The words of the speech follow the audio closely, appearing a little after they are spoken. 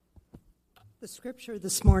The scripture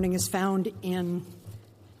this morning is found in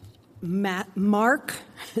Mark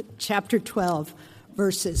chapter 12,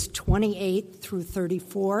 verses 28 through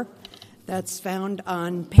 34. That's found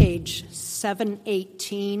on page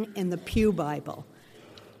 718 in the Pew Bible.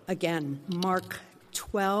 Again, Mark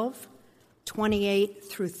 12, 28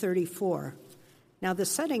 through 34. Now, the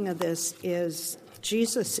setting of this is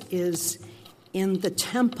Jesus is in the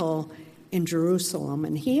temple in Jerusalem,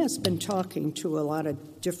 and he has been talking to a lot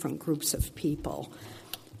of different groups of people.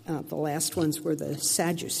 The last ones were the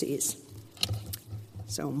Sadducees.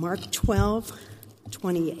 So Mark 12,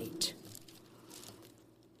 28.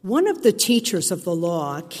 One of the teachers of the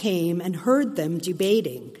law came and heard them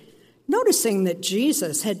debating. Noticing that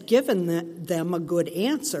Jesus had given them a good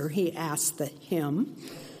answer, he asked him,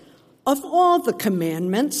 "Of all the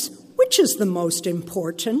commandments, which is the most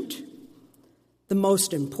important?" "The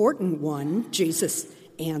most important one," Jesus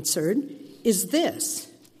answered, "is this: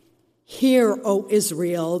 Hear, O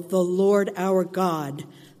Israel, the Lord our God,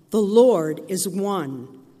 the Lord is one.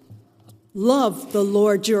 Love the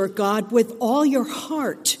Lord your God with all your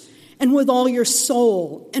heart, and with all your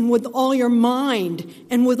soul, and with all your mind,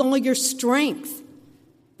 and with all your strength.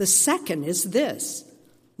 The second is this: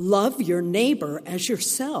 love your neighbor as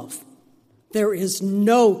yourself. There is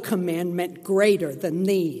no commandment greater than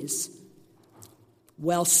these."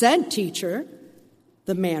 "Well said, teacher,"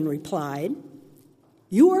 the man replied.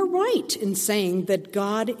 "You are right in saying that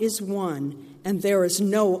God is one, and there is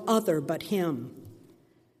no other but him.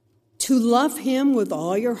 To love him with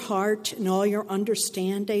all your heart and all your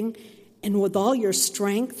understanding and with all your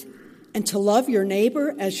strength, and to love your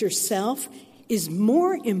neighbor as yourself is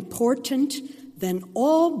more important than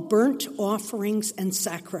all burnt offerings and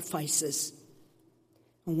sacrifices."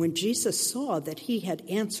 And when Jesus saw that he had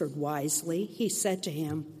answered wisely, he said to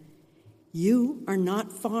him, "You are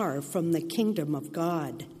not far from the kingdom of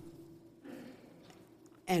God."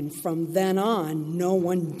 And from then on, no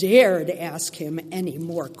one dared ask him any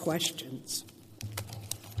more questions.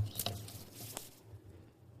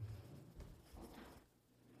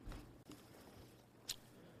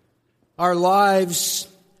 Our lives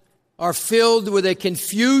are filled with a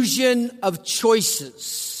confusion of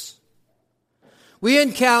choices. We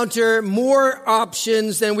encounter more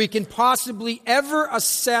options than we can possibly ever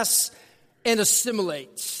assess and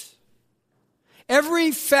assimilate.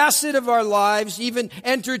 Every facet of our lives, even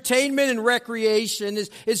entertainment and recreation,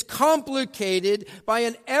 is complicated by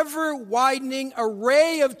an ever-widening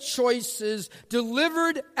array of choices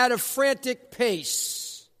delivered at a frantic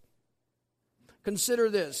pace. Consider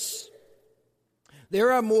this.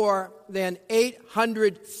 There are more than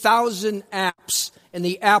 800,000 apps in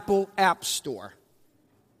the Apple App Store.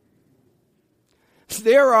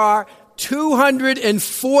 There are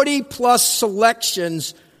 240 plus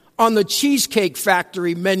selections on the Cheesecake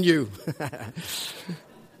Factory menu.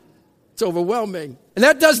 It's overwhelming. And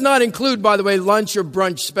that does not include, by the way, lunch or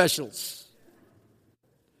brunch specials.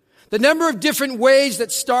 The number of different ways that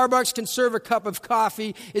Starbucks can serve a cup of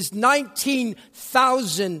coffee is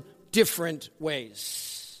 19,000 different ways.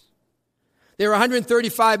 There are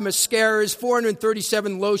 135 mascaras,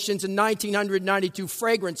 437 lotions, and 1,992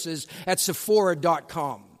 fragrances at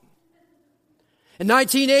Sephora.com. In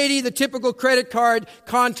 1980, the typical credit card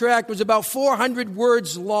contract was about 400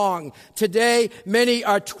 words long. Today, many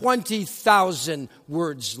are 20,000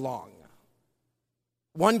 words long.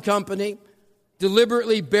 One company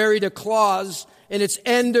deliberately buried a clause in its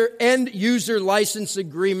end-user license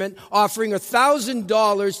agreement offering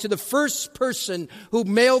 $1,000 to the first person who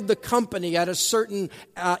mailed the company at a certain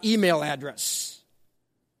email address.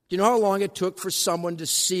 Do you know how long it took for someone to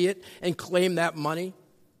see it and claim that money?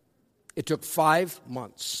 It took 5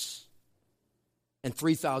 months and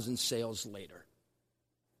 3,000 sales later.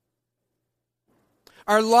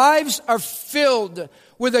 Our lives are filled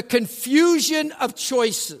with a confusion of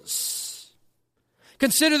choices.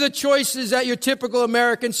 Consider the choices at your typical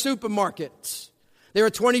American supermarket. There are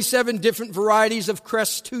 27 different varieties of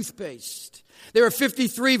Crest toothpaste. There are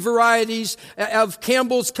 53 varieties of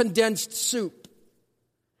Campbell's condensed soup.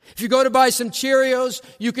 If you go to buy some Cheerios,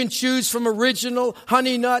 you can choose from original,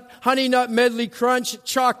 honey nut medley crunch,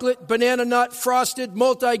 chocolate, banana nut, frosted,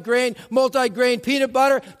 multi-grain peanut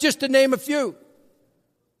butter, just to name a few.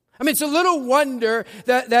 I mean, it's a little wonder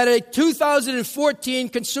that a 2014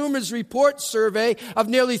 Consumers Report survey of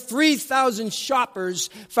nearly 3,000 shoppers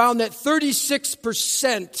found that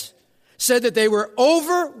 36% said that they were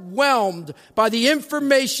overwhelmed by the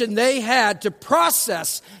information they had to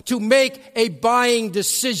process to make a buying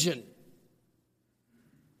decision.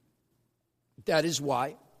 That is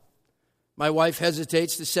why my wife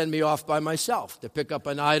hesitates to send me off by myself to pick up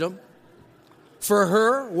an item for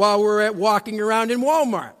her while we're walking around in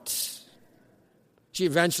Walmart. She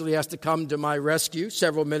eventually has to come to my rescue.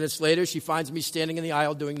 Several minutes later, she finds me standing in the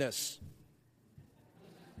aisle doing this.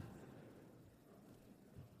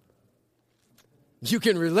 You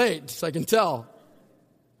can relate, I can tell.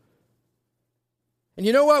 And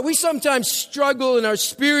you know what? We sometimes struggle in our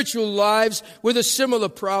spiritual lives with a similar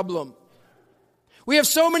problem. We have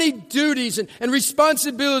so many duties and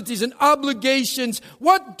responsibilities and obligations.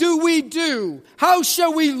 What do we do? How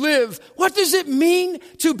shall we live? What does it mean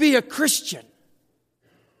to be a Christian?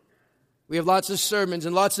 We have lots of sermons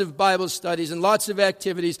and lots of Bible studies and lots of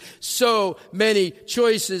activities. So many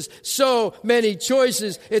choices, so many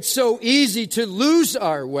choices. It's so easy to lose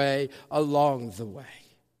our way along the way.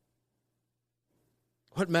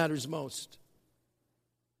 What matters most?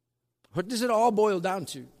 What does it all boil down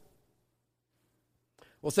to?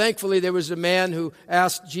 Well, thankfully, there was a man who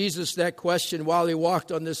asked Jesus that question while he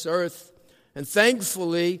walked on this earth. And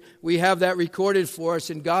thankfully, we have that recorded for us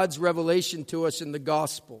in God's revelation to us in the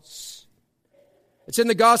Gospels. It's in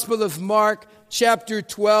the Gospel of Mark, chapter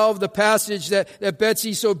 12, the passage that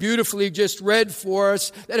Betsy so beautifully just read for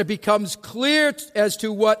us, that it becomes clear as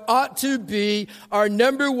to what ought to be our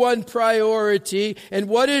number one priority and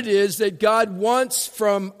what it is that God wants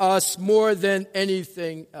from us more than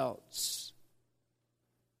anything else.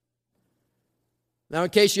 Now, in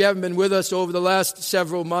case you haven't been with us over the last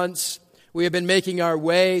several months, we have been making our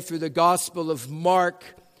way through the Gospel of Mark,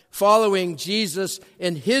 following Jesus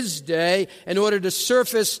in his day in order to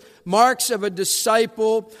surface marks of a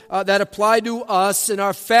disciple that apply to us in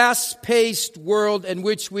our fast-paced world in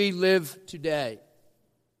which we live today.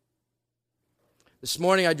 This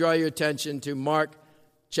morning, I draw your attention to Mark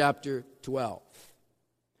chapter 12.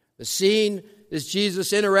 The scene is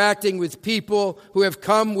Jesus interacting with people who have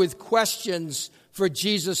come with questions for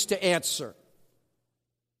Jesus to answer.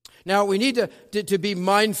 Now, we need to be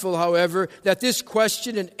mindful, however, that this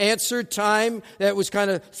question and answer time that was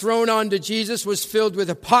kind of thrown onto Jesus was filled with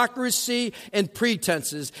hypocrisy and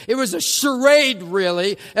pretenses. It was a charade,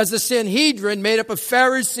 really, as the Sanhedrin, made up of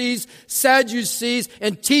Pharisees, Sadducees,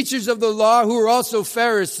 and teachers of the law who were also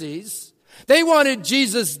Pharisees. They wanted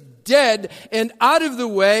Jesus dead and out of the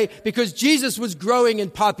way because Jesus was growing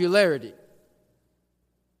in popularity.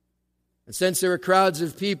 And since there were crowds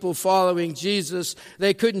of people following Jesus,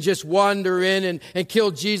 they couldn't just wander in and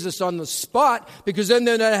kill Jesus on the spot, because then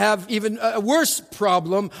they'd have even a worse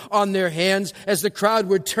problem on their hands as the crowd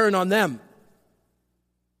would turn on them.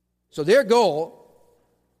 So their goal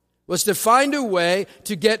was to find a way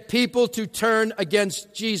to get people to turn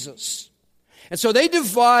against Jesus. And so they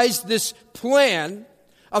devised this plan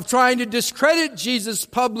of trying to discredit Jesus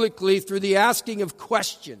publicly through the asking of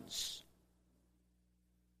questions.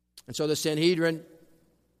 And so the Sanhedrin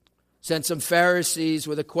sent some Pharisees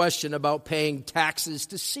with a question about paying taxes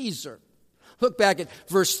to Caesar. Look back at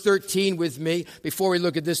verse 13 with me before we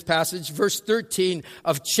look at this passage. Verse 13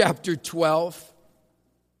 of chapter 12.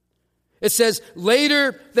 It says,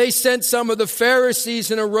 later they sent some of the Pharisees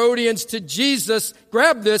and Herodians to Jesus,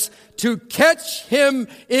 grab this, to catch him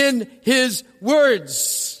in his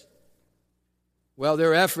words. Well,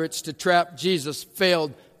 their efforts to trap Jesus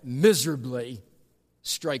failed miserably.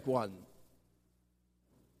 Strike one.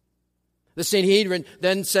 The Sanhedrin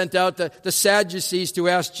then sent out the Sadducees to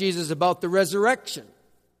ask Jesus about the resurrection.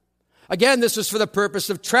 Again, this was for the purpose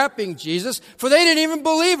of trapping Jesus, for they didn't even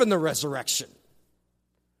believe in the resurrection.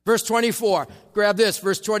 Verse 24. Grab this,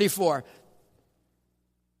 verse 24.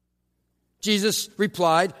 Jesus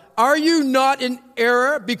replied, "Are you not in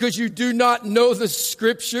error because you do not know the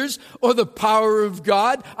Scriptures or the power of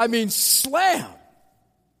God?" I mean, slam.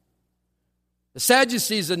 The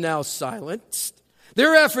Sadducees are now silenced.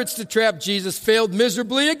 Their efforts to trap Jesus failed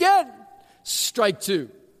miserably again. Strike two.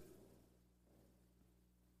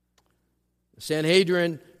 The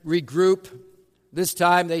Sanhedrin regroup. This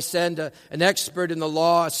time they send an expert in the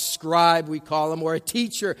law, a scribe we call him, or a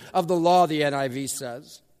teacher of the law, the NIV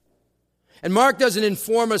says. And Mark doesn't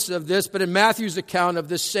inform us of this, but in Matthew's account of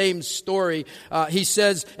this same story, he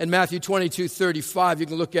says in Matthew 22:35, you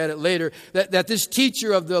can look at it later, that this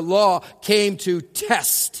teacher of the law came to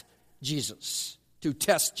test Jesus. To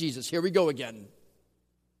test Jesus. Here we go again.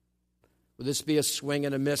 Will this be a swing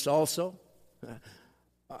and a miss also?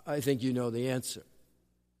 I think you know the answer.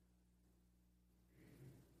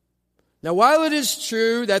 Now, while it is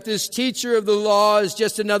true that this teacher of the law is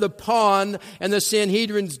just another pawn in the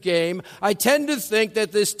Sanhedrin's game, I tend to think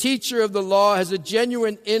that this teacher of the law has a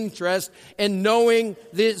genuine interest in knowing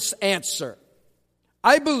this answer.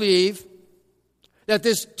 I believe that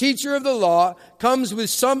this teacher of the law comes with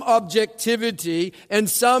some objectivity and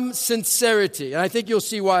some sincerity. And I think you'll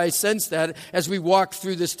see why I sense that as we walk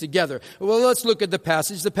through this together. Well, let's look at the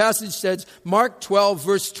passage. The passage says, Mark 12,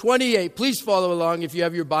 verse 28. Please follow along if you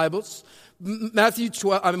have your Bibles.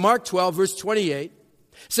 Mark 12, verse 28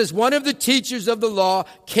 says, one of the teachers of the law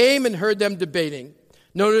came and heard them debating.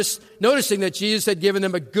 Noticing that Jesus had given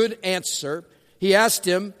them a good answer, he asked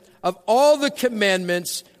him, of all the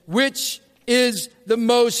commandments, which is the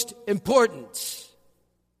most important?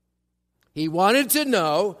 He wanted to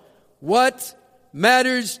know what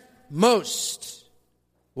matters most.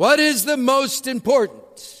 What is the most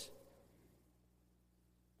important?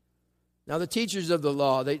 Now, the teachers of the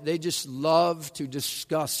law, they just love to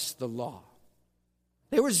discuss the law.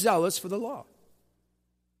 They were zealous for the law.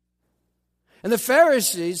 And the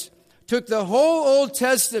Pharisees took the whole Old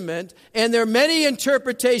Testament and their many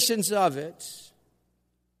interpretations of it,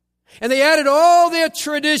 and they added all their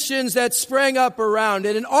traditions that sprang up around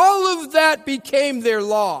it, and all of that became their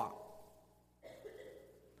law.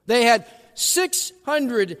 They had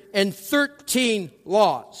 613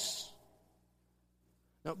 laws.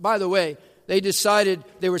 Now, by the way, they decided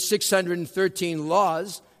there were 613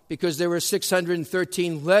 laws because there were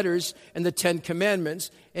 613 letters in the Ten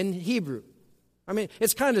Commandments in Hebrew. I mean,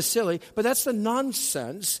 it's kind of silly, but that's the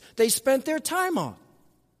nonsense they spent their time on.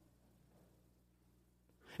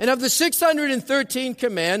 And of the 613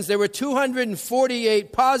 commands, there were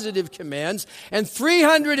 248 positive commands and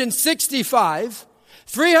 365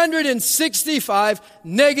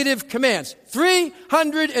 negative commands.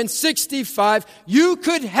 365. You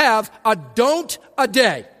could have a don't a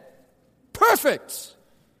day. Perfect.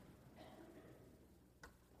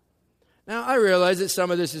 Now, I realize that some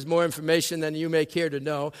of this is more information than you may care to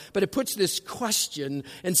know, but it puts this question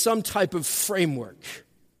in some type of framework.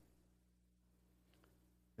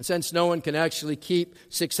 And since no one can actually keep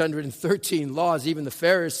 613 laws, even the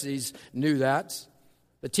Pharisees knew that,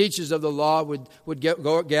 the teachers of the law would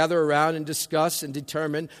gather around and discuss and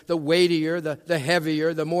determine the weightier, the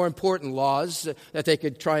heavier, the more important laws that they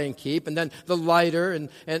could try and keep, and then the lighter and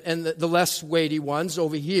the less weighty ones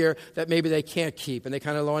over here that maybe they can't keep, and they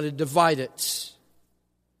kind of want to divide it.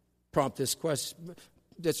 Prompt this question.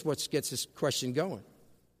 That's what gets this question going.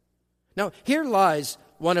 Now, here lies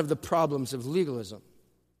one of the problems of legalism.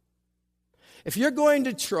 If you're going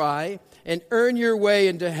to try and earn your way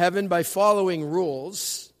into heaven by following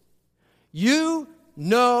rules, you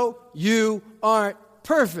know you aren't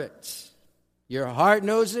perfect. Your heart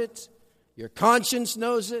knows it. Your conscience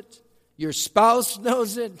knows it. Your spouse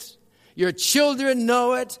knows it. Your children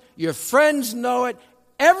know it. Your friends know it.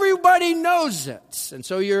 Everybody knows it. And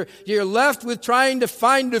so you're left with trying to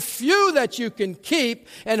find a few that you can keep,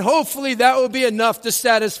 and hopefully that will be enough to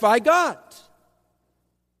satisfy God.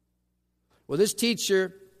 Well, this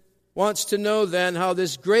teacher wants to know then how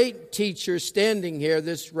this great teacher standing here,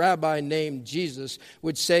 this rabbi named Jesus,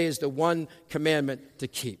 would say is the one commandment to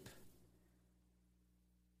keep.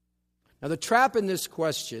 Now, the trap in this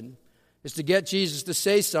question is to get Jesus to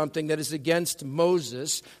say something that is against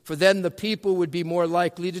Moses, for then the people would be more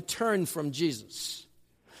likely to turn from Jesus.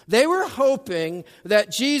 They were hoping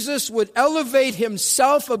that Jesus would elevate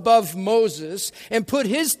himself above Moses and put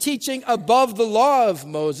his teaching above the law of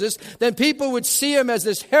Moses. Then people would see him as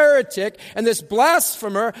this heretic and this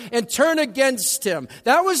blasphemer and turn against him.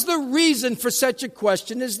 That was the reason for such a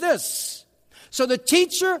question as this. So the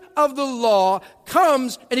teacher of the law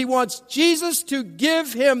comes and he wants Jesus to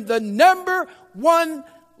give him the number one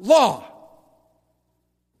law.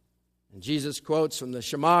 And Jesus quotes from the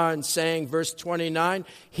Shema and saying, verse 29,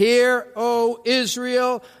 "Hear, O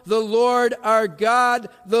Israel, the Lord our God,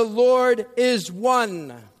 the Lord is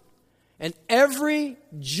one." And every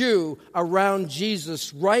Jew around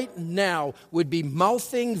Jesus right now would be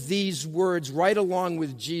mouthing these words right along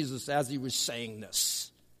with Jesus as he was saying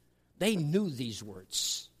this. They knew these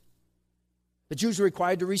words. The Jews were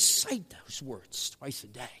required to recite those words twice a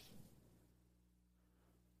day.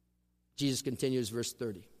 Jesus continues, verse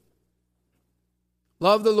 30.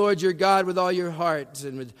 "Love the Lord your God with all your heart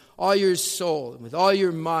and with all your soul and with all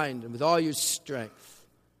your mind and with all your strength.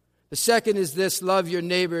 The second is this, love your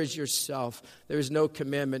neighbor as yourself. There is no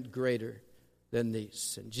commandment greater than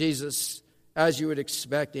these." And Jesus, as you would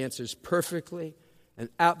expect, answers perfectly and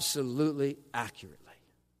absolutely accurately.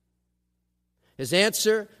 His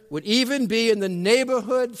answer would even be in the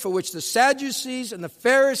neighborhood for which the Sadducees and the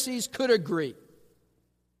Pharisees could agree.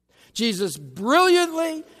 Jesus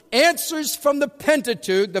brilliantly answers from the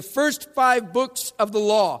Pentateuch, the first 5 books of the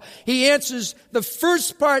law. He answers the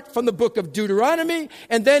first part from the book of Deuteronomy,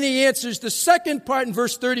 and then he answers the second part in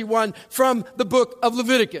verse 31 from the book of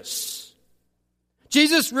Leviticus.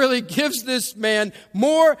 Jesus really gives this man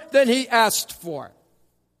more than he asked for.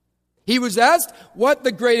 He was asked what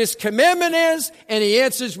the greatest commandment is, and he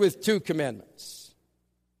answers with 2 commandments.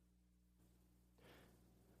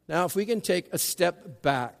 Now, if we can take a step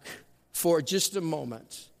back for just a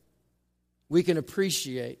moment, we can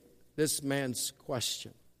appreciate this man's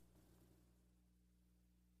question.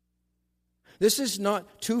 This is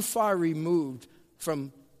not too far removed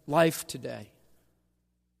from life today.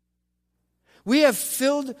 We have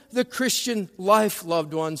filled the Christian life,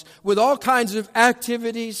 loved ones, with all kinds of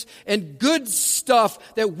activities and good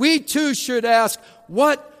stuff that we too should ask,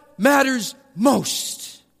 what matters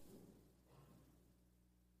most?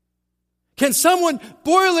 Can someone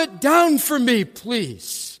boil it down for me,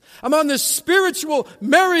 please? I'm on this spiritual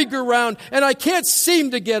merry-go-round and I can't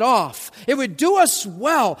seem to get off. It would do us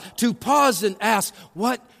well to pause and ask,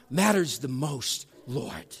 what matters the most,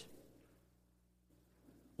 Lord?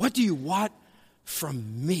 What do you want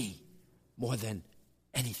from me more than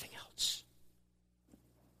anything else?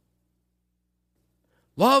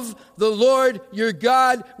 Love the Lord your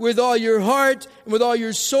God with all your heart and with all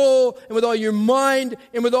your soul and with all your mind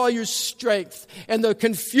and with all your strength. And the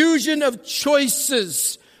confusion of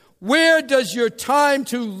choices. Where does your time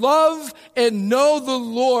to love and know the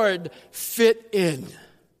Lord fit in?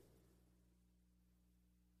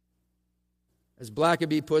 As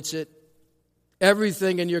Blackaby puts it,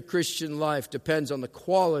 everything in your Christian life depends on the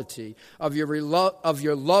quality of your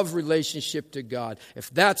love relationship to God.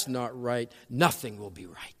 If that's not right, nothing will be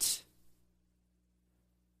right.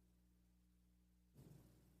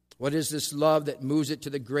 What is this love that moves it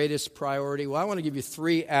to the greatest priority? Well, I want to give you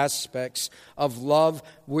 3 aspects of love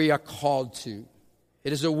we are called to.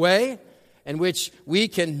 It is a way in which we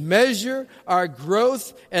can measure our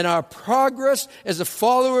growth and our progress as a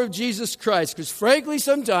follower of Jesus Christ. Because frankly,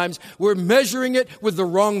 sometimes we're measuring it with the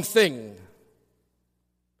wrong thing.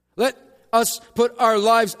 Let us put our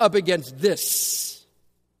lives up against this.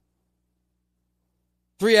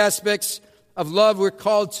 3 aspects of love we're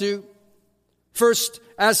called to. First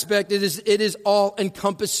aspect, it is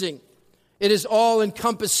all-encompassing. It is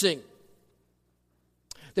all-encompassing.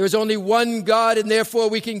 There is only one God, and therefore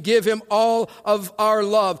we can give Him all of our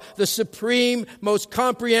love. The supreme, most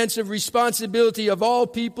comprehensive responsibility of all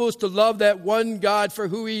people is to love that one God for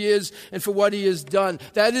who He is and for what He has done.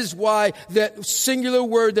 That is why that singular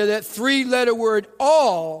word, that 3-letter word,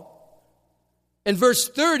 all, in verse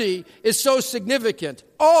 30 is so significant.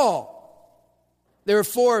 All. There are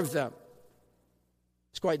 4 of them.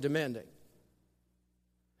 It's quite demanding.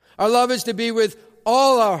 Our love is to be with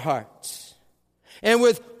all our hearts, and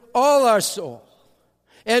with all our soul,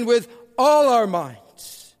 and with all our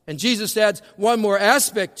minds. And Jesus adds one more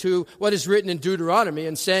aspect to what is written in Deuteronomy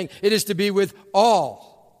and saying it is to be with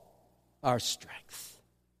all our strength.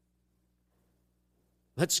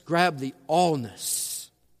 Let's grab the allness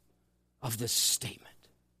of this statement.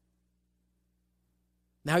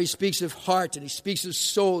 Now he speaks of heart, and he speaks of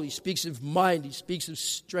soul, he speaks of mind, he speaks of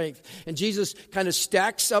strength. And Jesus kind of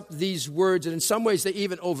stacks up these words, and in some ways they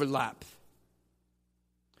even overlap.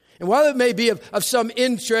 And while it may be of some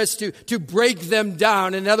interest to break them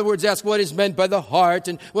down, in other words, ask what is meant by the heart,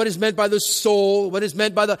 and what is meant by the soul, what is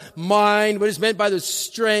meant by the mind, what is meant by the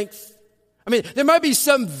strength. I mean, there might be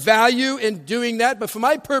some value in doing that, but for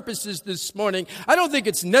my purposes this morning, I don't think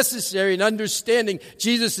it's necessary in understanding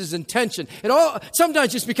Jesus' intention. It all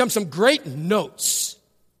sometimes just becomes some great notes.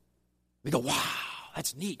 We go, wow,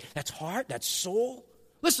 that's neat. That's heart, that's soul.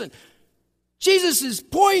 Listen, Jesus'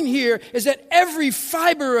 point here is that every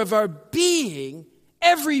fiber of our being,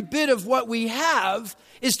 every bit of what we have,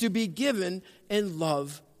 is to be given in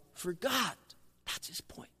love for God. That's his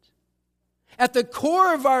point. At the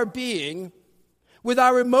core of our being, with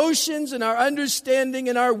our emotions and our understanding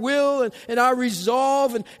and our will and our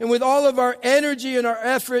resolve and with all of our energy and our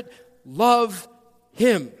effort, love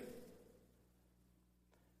Him.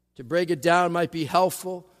 To break it down might be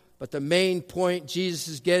helpful, but the main point Jesus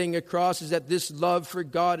is getting across is that this love for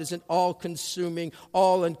God is an all-consuming,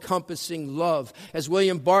 all-encompassing love. As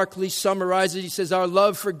William Barclay summarizes, he says, our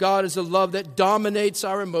love for God is a love that dominates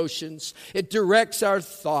our emotions, it directs our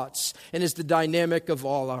thoughts, and is the dynamic of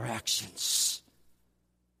all our actions.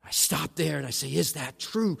 I stop there and I say, is that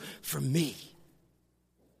true for me?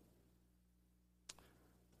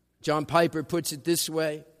 John Piper puts it this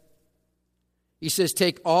way. He says,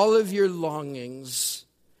 take all of your longings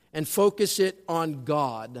and focus it on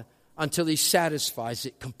God until He satisfies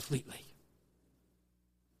it completely.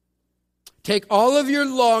 Take all of your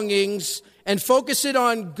longings and focus it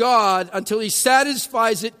on God until He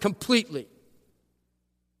satisfies it completely.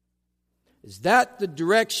 Is that the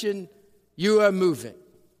direction you are moving?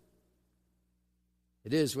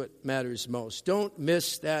 It is what matters most. Don't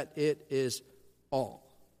miss that it is all.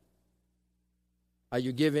 Are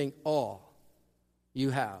you giving all you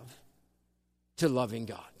have to loving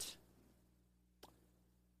God?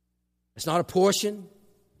 It's not a portion.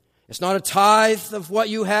 It's not a tithe of what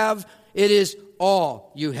you have. It is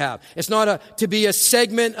all you have. It's not to be a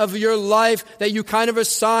segment of your life that you kind of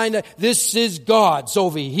assign that this is God's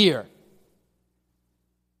over here.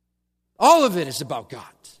 All of it is about God.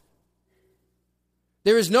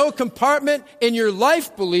 There is no compartment in your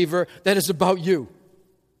life, believer, that is about you.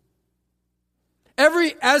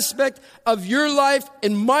 Every aspect of your life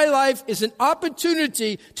and my life is an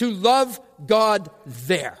opportunity to love God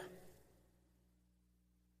there.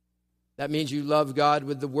 That means you love God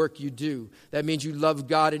with the work you do. That means you love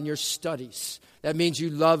God in your studies. That means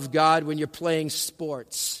you love God when you're playing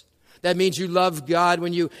sports. That means you love God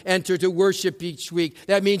when you enter to worship each week.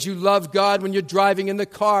 That means you love God when you're driving in the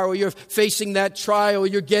car, or you're facing that trial, or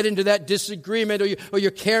you get into that disagreement, or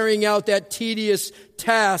you're carrying out that tedious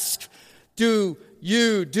task. Do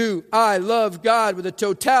I love God with the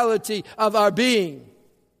totality of our being?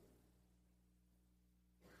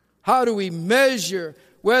 How do we measure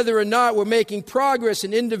whether or not we're making progress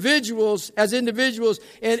as individuals,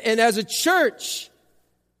 and as a church?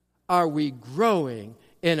 Are we growing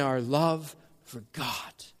in our love for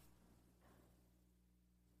God?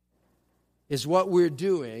 Is what we're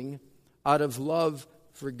doing out of love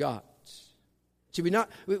for God?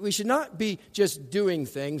 We should not be just doing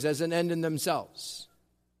things as an end in themselves.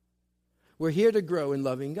 We're here to grow in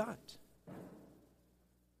loving God.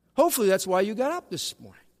 Hopefully that's why you got up this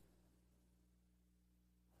morning.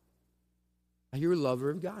 Are you a lover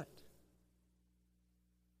of God?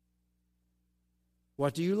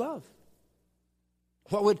 What do you love?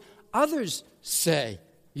 What would others say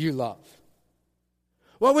you love?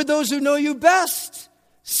 What would those who know you best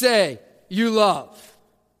say you love?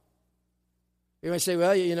 You might say,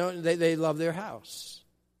 well, they love their house.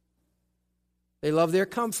 They love their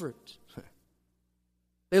comfort.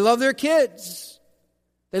 They love their kids.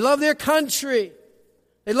 They love their country.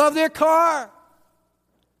 They love their car.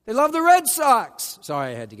 They love the Red Sox.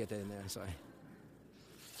 Sorry, I had to get that in there. Sorry.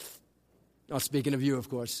 Not speaking of you, of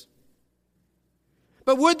course.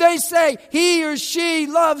 But would they say he or she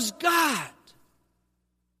loves God?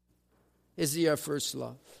 Is he our first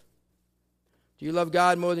love? Do you love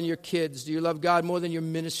God more than your kids? Do you love God more than your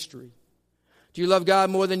ministry? Do you love God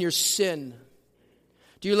more than your sin?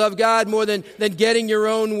 Do you love God more than getting your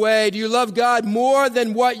own way? Do you love God more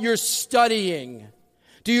than what you're studying?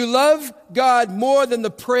 Do you love God more than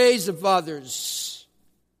the praise of others?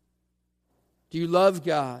 Do you love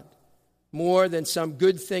God more than some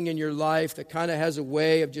good thing in your life that kind of has a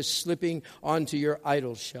way of just slipping onto your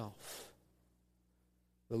idol shelf?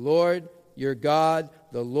 The Lord, your God,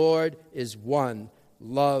 the Lord is one.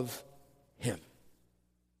 Love Him.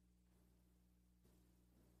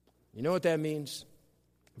 You know what that means?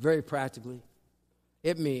 Very practically,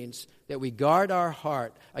 it means that we guard our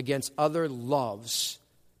heart against other loves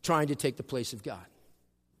trying to take the place of God.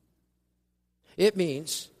 It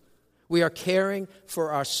means we are caring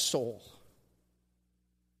for our soul.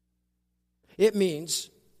 It means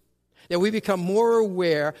that we become more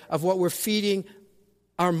aware of what we're feeding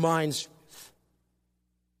our minds with.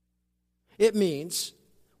 It means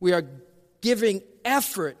we are giving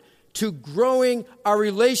effort to growing our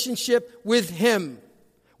relationship with Him.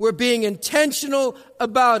 We're being intentional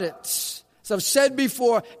about it. As I've said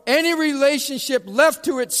before, any relationship left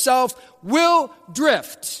to itself will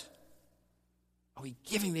drift. Are we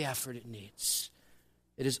giving the effort it needs?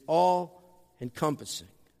 It is all-encompassing.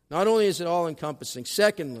 Not only is it all-encompassing,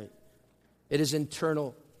 secondly, it is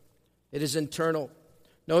internal. It is internal.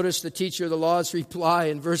 Notice the teacher of the law's reply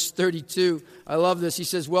in verse 32. I love this. He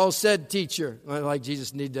says, well said, teacher. Like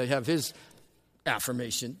Jesus need to have his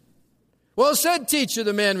affirmation. Well said, teacher,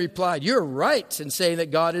 the man replied. You're right in saying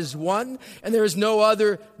that God is one and there is no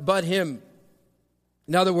other but Him.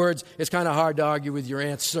 In other words, it's kind of hard to argue with your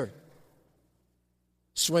answer.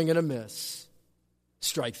 Swing and a miss.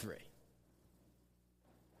 Strike three.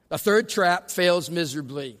 A third trap fails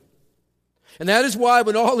miserably. And that is why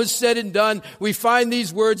when all is said and done, we find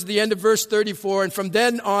these words at the end of verse 34, and from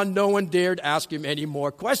then on, no one dared ask Him any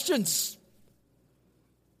more questions.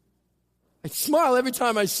 I smile every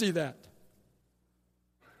time I see that.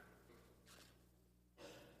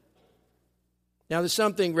 Now, there's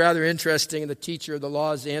something rather interesting in the teacher of the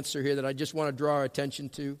law's answer here that I just want to draw our attention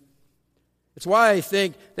to. It's why I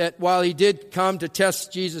think that while he did come to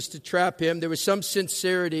test Jesus to trap him, there was some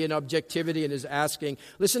sincerity and objectivity in his asking.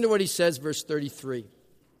 Listen to what he says, verse 33.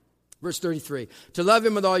 Verse 33, to love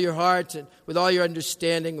him with all your heart and with all your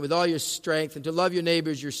understanding, with all your strength, and to love your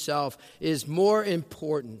neighbors yourself is more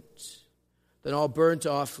important than all burnt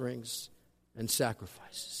offerings and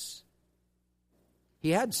sacrifices. He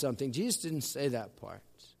had something. Jesus didn't say that part.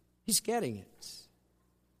 He's getting it.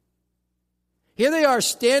 Here they are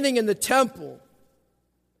standing in the temple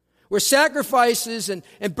where sacrifices and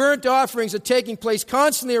burnt offerings are taking place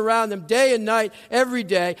constantly around them day and night, every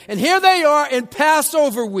day. And here they are in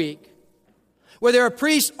Passover week, where there are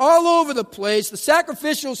priests all over the place. The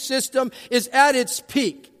sacrificial system is at its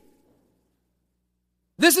peak.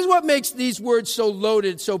 This is what makes these words so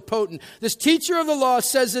loaded, so potent. This teacher of the law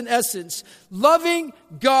says in essence, loving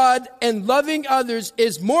God and loving others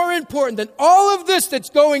is more important than all of this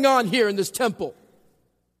that's going on here in this temple.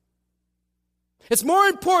 It's more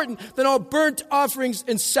important than all burnt offerings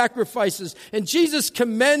and sacrifices. And Jesus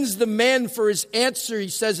commends the man for his answer, he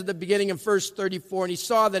says at the beginning of verse 34, and he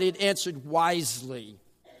saw that he had answered wisely.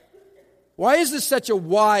 Why is this such a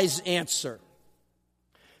wise answer?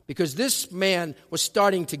 Because this man was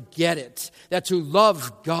starting to get it, that to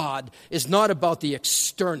love God is not about the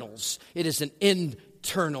externals. It is an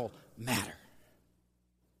internal matter.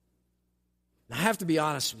 Now, I have to be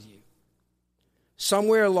honest with you.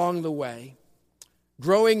 Somewhere along the way,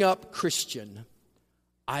 growing up Christian,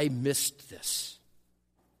 I missed this.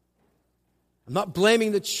 I'm not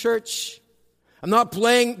blaming the church. I'm not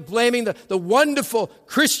blaming the wonderful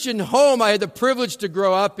Christian home I had the privilege to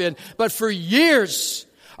grow up in. But for years,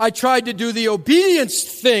 I tried to do the obedience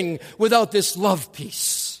thing without this love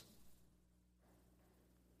piece.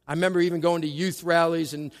 I remember even going to youth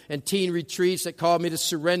rallies and teen retreats that called me to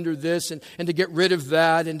surrender this and to get rid of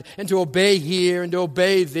that and to obey here and to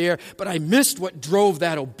obey there. But I missed what drove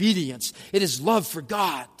that obedience. It is love for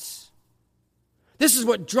God. This is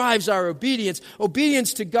what drives our obedience.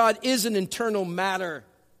 Obedience to God is an internal matter.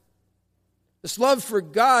 This love for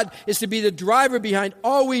God is to be the driver behind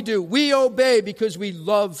all we do. We obey because we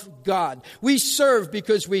love God. We serve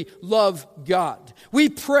because we love God. We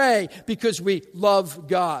pray because we love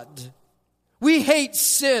God. We hate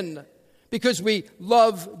sin because we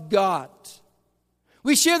love God.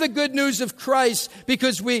 We share the good news of Christ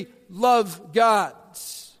because we love God.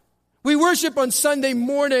 We worship on Sunday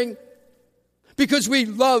morning because we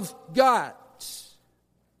love God.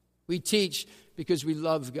 We teach because we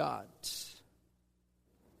love God.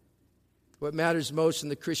 What matters most in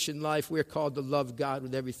the Christian life, we're called to love God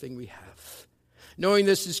with everything we have. Knowing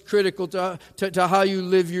this is critical to how you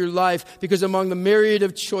live your life, because among the myriad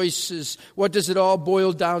of choices, what does it all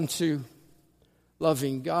boil down to?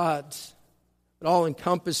 Loving God. An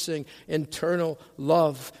all-encompassing internal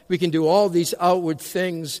love. We can do all these outward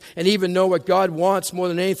things and even know what God wants more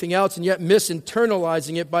than anything else, and yet miss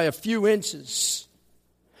internalizing it by a few inches.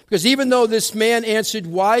 Because even though this man answered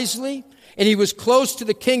wisely, and he was close to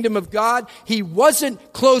the kingdom of God, he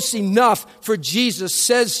wasn't close enough for Jesus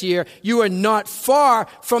says here, you are not far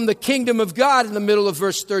from the kingdom of God in the middle of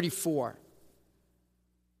verse 34.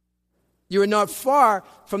 You are not far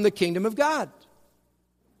from the kingdom of God.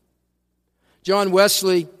 John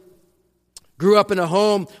Wesley grew up in a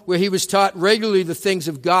home where he was taught regularly the things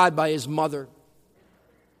of God by his mother.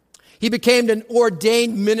 He became an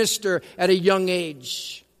ordained minister at a young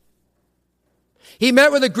age. He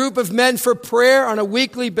met with a group of men for prayer on a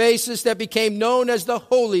weekly basis that became known as the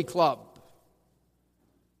Holy Club.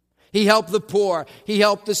 He helped the poor. He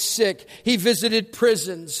helped the sick. He visited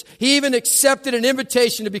prisons. He even accepted an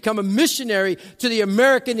invitation to become a missionary to the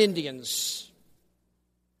American Indians.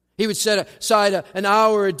 He would set aside an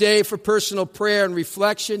hour a day for personal prayer and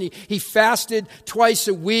reflection. He fasted twice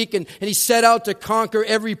a week, and he set out to conquer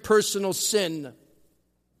every personal sin.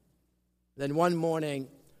 Then one morning,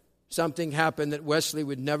 something happened that Wesley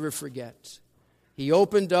would never forget. He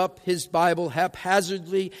opened up his Bible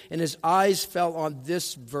haphazardly, and his eyes fell on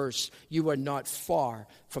this verse, you are not far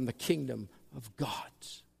from the kingdom of God.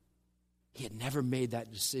 He had never made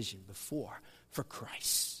that decision before for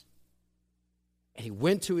Christ. And he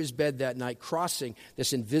went to his bed that night, crossing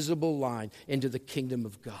this invisible line into the kingdom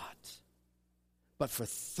of God. But for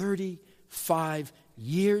 35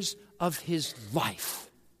 years of his life,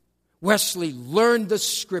 Wesley learned the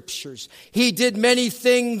scriptures. He did many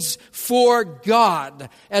things for God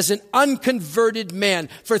as an unconverted man.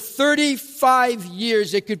 For 35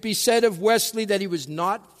 years, it could be said of Wesley that he was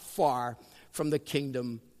not far from the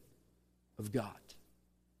kingdom of God.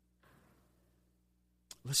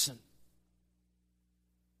 Listen,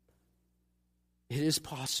 it is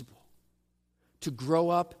possible to grow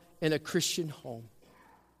up in a Christian home,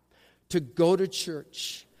 to go to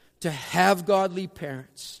church, to have godly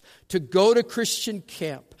parents, to go to Christian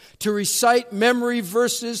camp, to recite memory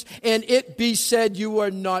verses, and it be said you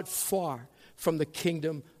are not far from the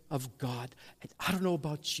kingdom of God. And I don't know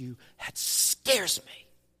about you, that scares me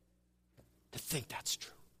to think that's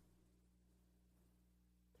true.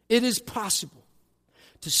 It is possible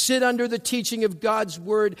to sit under the teaching of God's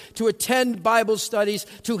word, to attend Bible studies,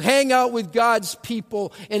 to hang out with God's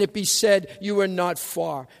people, and it be said, you are not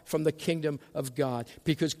far from the kingdom of God,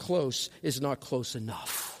 because close is not close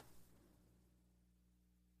enough.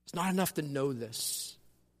 It's not enough to know this.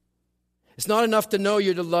 It's not enough to know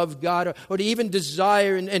you're to love God or to even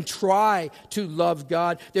desire and try to love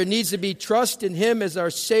God. There needs to be trust in Him as our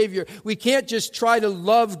Savior. We can't just try to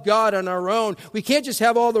love God on our own. We can't just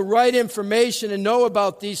have all the right information and know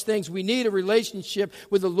about these things. We need a relationship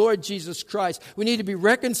with the Lord Jesus Christ. We need to be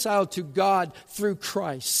reconciled to God through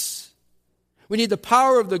Christ. We need the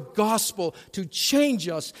power of the gospel to change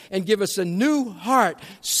us and give us a new heart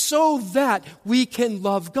so that we can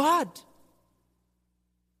love God.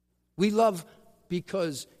 We love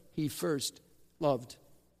because He first loved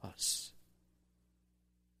us.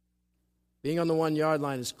 Being on the 1-yard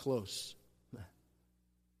line is close,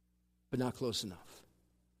 but not close enough.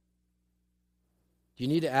 Do you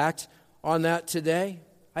need to act on that today?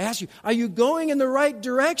 I ask you, are you going in the right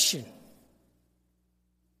direction?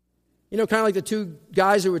 You know, kind of like the two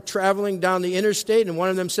guys who were traveling down the interstate, and one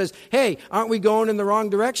of them says, hey, aren't we going in the wrong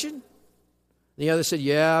direction? The other said,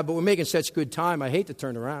 yeah, but we're making such good time, I hate to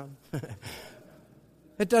turn around.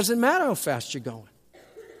 It doesn't matter how fast you're going.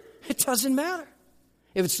 It doesn't matter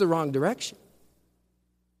if it's the wrong direction.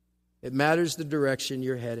 It matters the direction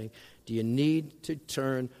you're heading. Do you need to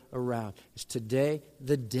turn around? Is today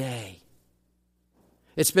the day?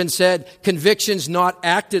 It's been said, convictions not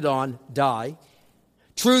acted on die.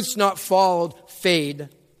 Truths not followed fade.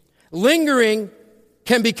 Lingering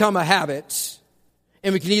can become a habit.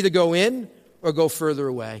 And we can either go in or go further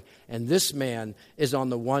away. And this man is on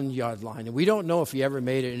the 1-yard line. And we don't know if he ever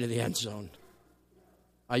made it into the end zone.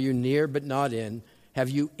 Are you near but not in? Have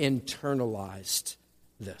you internalized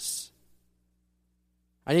this?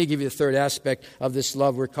 I need to give you the third aspect of this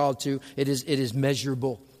love we're called to. It is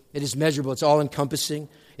measurable. It is measurable. It's all-encompassing.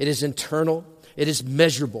 It is internal. It is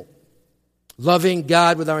measurable. Loving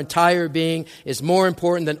God with our entire being is more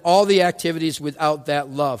important than all the activities without that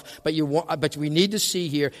love. But we need to see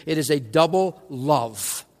here, it is a double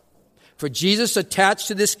love. For Jesus attached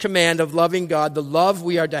to this command of loving God, the love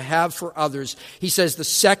we are to have for others. He says the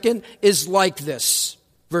second is like this.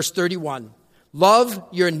 Verse 31. Love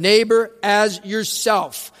your neighbor as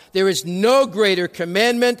yourself. There is no greater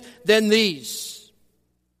commandment than these.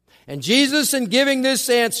 And Jesus, in giving this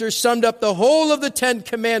answer, summed up the whole of the 10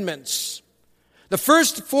 commandments. The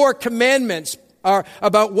first 4 commandments are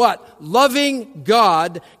about what? Loving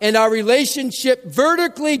God and our relationship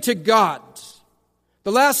vertically to God.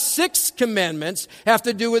 The last 6 commandments have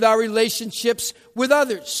to do with our relationships with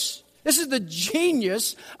others. This is the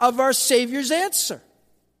genius of our Savior's answer.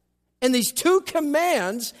 In these 2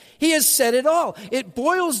 commands, He has said it all. It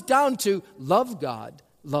boils down to love God,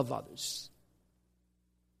 love others.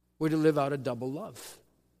 We're to live out a double love.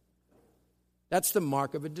 That's the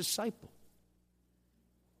mark of a disciple.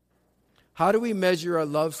 How do we measure our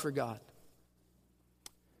love for God?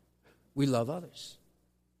 We love others.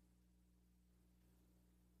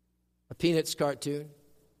 A Peanuts cartoon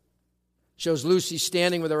shows Lucy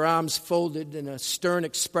standing with her arms folded and a stern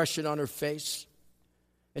expression on her face.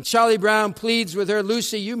 And Charlie Brown pleads with her,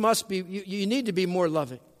 Lucy, you need to be more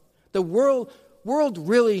loving. The world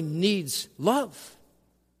really needs love.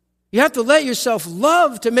 You have to let yourself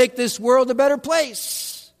love to make this world a better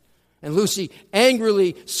place. And Lucy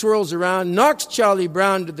angrily swirls around, knocks Charlie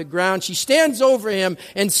Brown to the ground. She stands over him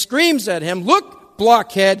and screams at him, look,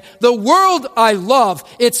 blockhead, the world I love,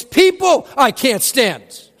 it's people I can't stand.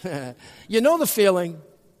 You know the feeling.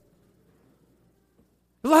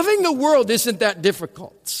 Loving the world isn't that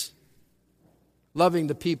difficult. Loving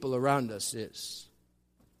the people around us is.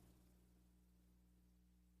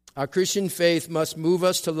 Our Christian faith must move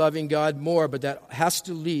us to loving God more, but that has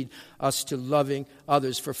to lead us to loving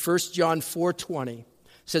others. For 1 John 4:20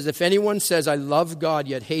 says, if anyone says, I love God,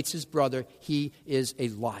 yet hates his brother, he is a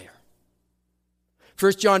liar.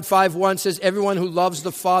 1 John 5:1 says, everyone who loves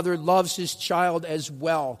the Father loves his child as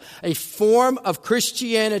well. A form of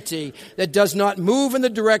Christianity that does not move in the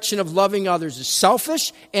direction of loving others is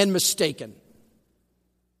selfish and mistaken.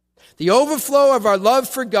 The overflow of our love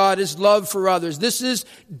for God is love for others. This is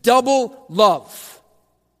double love.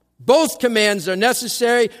 Both commands are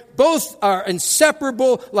necessary. Both are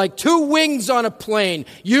inseparable, like 2 wings on a plane.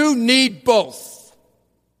 You need both.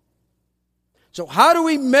 So how do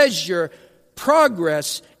we measure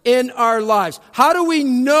progress in our lives? How do we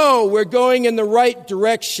know we're going in the right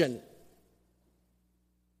direction?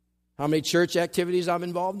 How many church activities I'm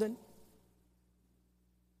involved in?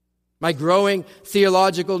 My growing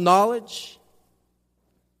theological knowledge?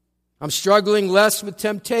 I'm struggling less with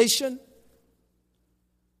temptation?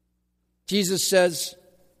 Jesus says,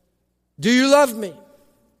 do you love me?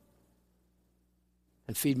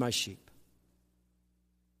 And feed my sheep.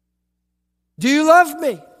 Do you love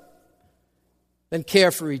me? Then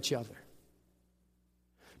care for each other.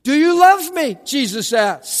 Do you love me? Jesus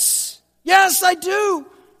asks. Yes, I do.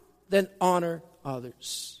 Then honor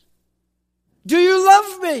others. Do you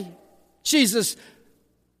love me? Jesus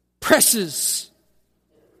presses.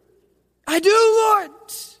 I do, Lord.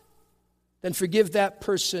 Then forgive that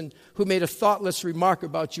person who made a thoughtless remark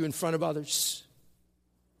about you in front of others.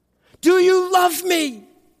 Do you love me?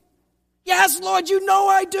 Yes, Lord, you know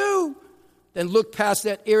I do. Then look past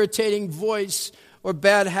that irritating voice or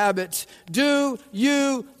bad habit. Do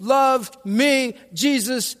you love me?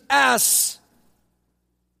 Jesus asks.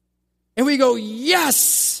 And we go,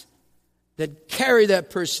 yes. Then carry that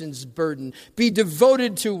person's burden. Be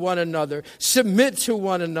devoted to one another. Submit to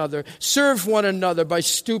one another. Serve one another by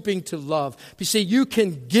stooping to love. You see, you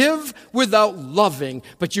can give without loving,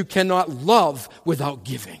 but you cannot love without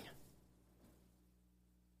giving.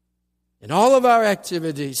 In all of our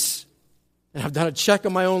activities, and I've done a check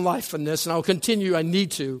on my own life on this, and I'll continue, I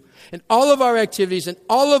need to. In all of our activities, and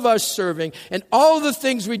all of our serving, and all of the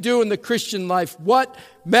things we do in the Christian life, what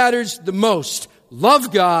matters the most?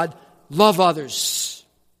 Love God, love others.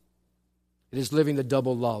 It is living the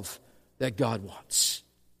double love that God wants.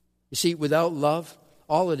 You see, without love,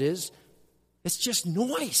 all it is, it's just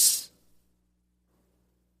noise.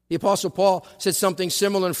 The Apostle Paul said something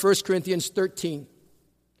similar in 1 Corinthians 13.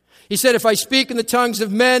 He said, if I speak in the tongues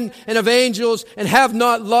of men and of angels and have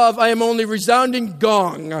not love, I am only a resounding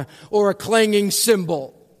gong or a clanging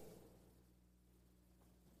cymbal.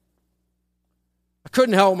 I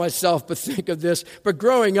couldn't help myself but think of this. But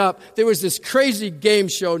growing up, there was this crazy game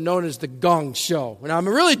show known as the Gong Show. And I'm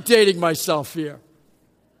really dating myself here.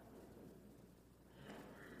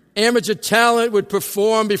 Amateur talent would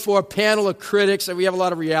perform before a panel of critics. And we have a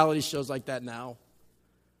lot of reality shows like that now.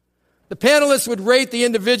 The panelists would rate the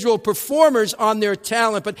individual performers on their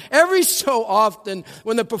talent, but every so often,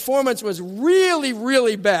 when the performance was really,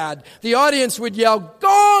 really bad, the audience would yell,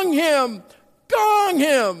 "Gong him! Gong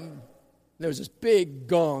him!" And there was this big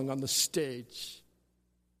gong on the stage.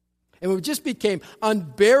 And it just became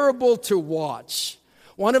unbearable to watch.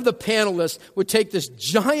 One of the panelists would take this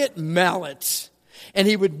giant mallet, and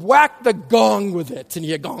he would whack the gong with it, and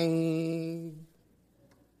he'd gong.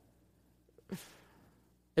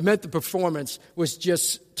 It meant the performance was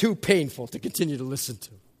just too painful to continue to listen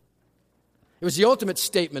to. It was the ultimate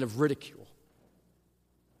statement of ridicule.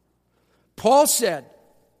 Paul said,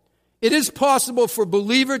 it is possible for a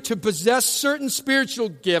believer to possess certain spiritual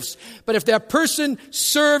gifts, but if that person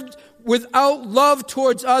served without love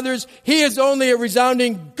towards others, he is only a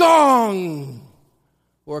resounding gong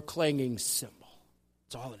or a clanging cymbal.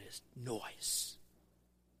 That's all it is, noise.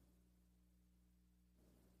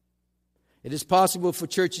 It is possible for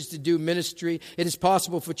churches to do ministry. It is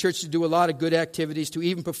possible for churches to do a lot of good activities, to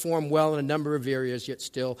even perform well in a number of areas, yet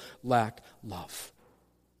still lack love.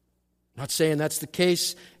 I'm not saying that's the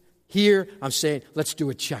case here. I'm saying let's do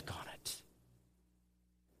a check on it.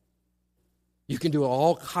 You can do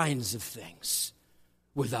all kinds of things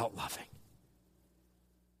without loving.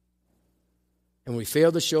 And when we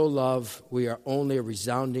fail to show love, we are only a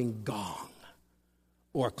resounding gong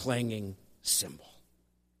or a clanging cymbal.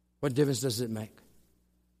 What difference does it make?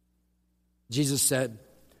 Jesus said,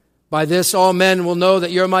 by this all men will know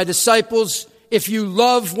that you're my disciples if you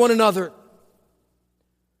love one another.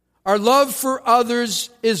 Our love for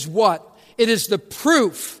others is what? It is the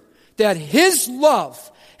proof that His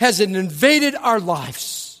love has invaded our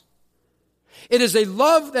lives. It is a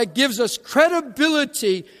love that gives us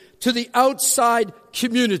credibility to the outside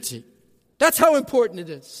community. That's how important it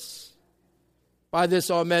is. By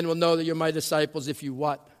this all men will know that you're my disciples if you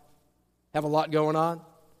what? Have a lot going on?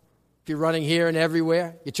 If you're running here and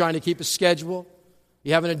everywhere, you're trying to keep a schedule,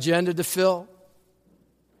 you have an agenda to fill?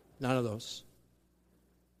 None of those.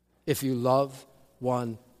 If you love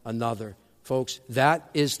one another. Folks, that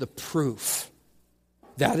is the proof.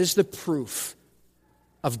 That is the proof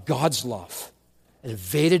of God's love. It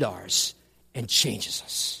invaded ours and changes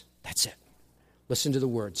us. That's it. Listen to the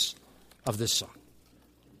words of this song.